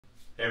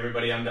Hey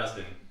everybody, I'm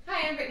Dustin.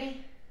 Hi, I'm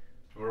Brittany.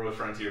 We're with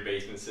Frontier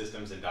Basement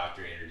Systems and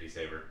Dr. Energy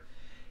Saver.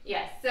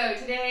 Yes, so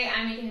today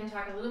I'm making him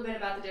talk a little bit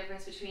about the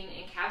difference between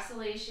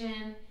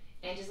encapsulation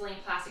and just laying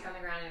plastic on the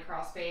ground in a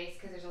crawl space,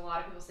 because there's a lot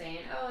of people saying,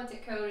 oh, it's a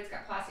coat, it's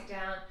got plastic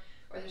down,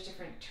 or there's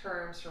different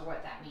terms for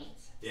what that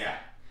means. Yeah,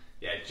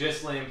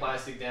 just laying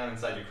plastic down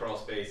inside your crawl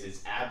space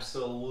is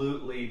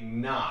absolutely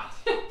not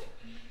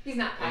He's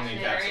not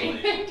passionate an or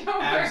anything,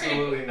 don't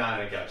absolutely worry.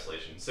 not an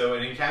encapsulation. So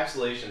an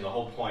encapsulation, the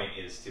whole point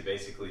is to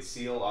basically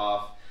seal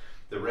off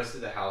the rest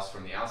of the house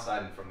from the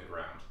outside and from the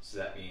ground. So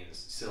that means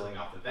sealing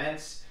off the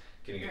vents,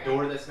 getting a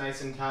door that's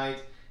nice and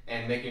tight,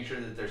 and making sure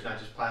that there's not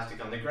just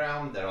plastic on the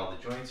ground, that all the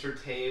joints are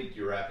taped,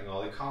 you're wrapping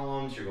all the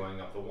columns, you're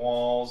going up the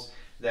walls,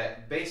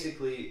 that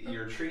basically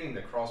you're treating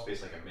the crawl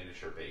space like a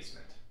miniature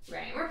basement.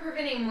 Right, we're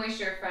preventing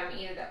moisture from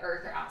either the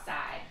earth or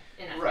outside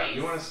in that Right, space.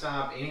 you want to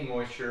stop any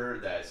moisture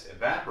that's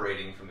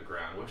evaporating from the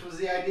ground, which was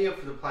the idea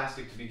for the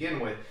plastic to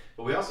begin with,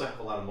 but we also have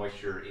a lot of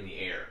moisture in the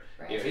air.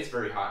 Right. It's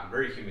very hot and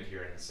very humid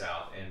here in the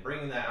south, and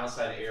bringing that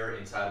outside air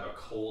inside of a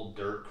cold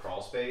dirt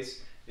crawl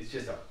space is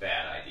just a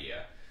bad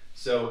idea.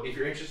 So if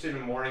you're interested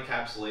in more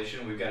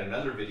encapsulation, we've got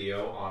another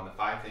video on the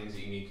 5 things that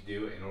you need to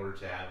do in order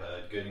to have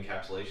a good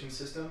encapsulation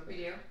system. We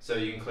do. So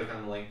you can click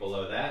on the link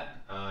below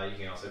that. You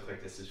can also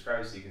click to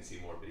subscribe so you can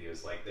see more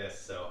videos like this.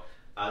 So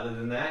other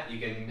than that, you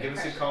can give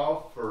us a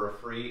call for a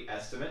free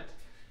estimate.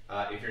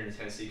 If you're in the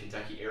Tennessee,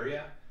 Kentucky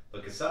area,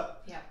 look us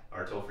up. Yep.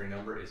 Our toll-free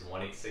number is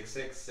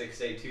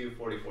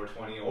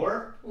 1-866-682-4420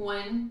 or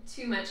 1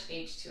 too much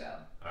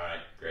H2O. All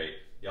right, great.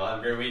 Y'all have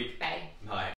a great week. Bye. Bye.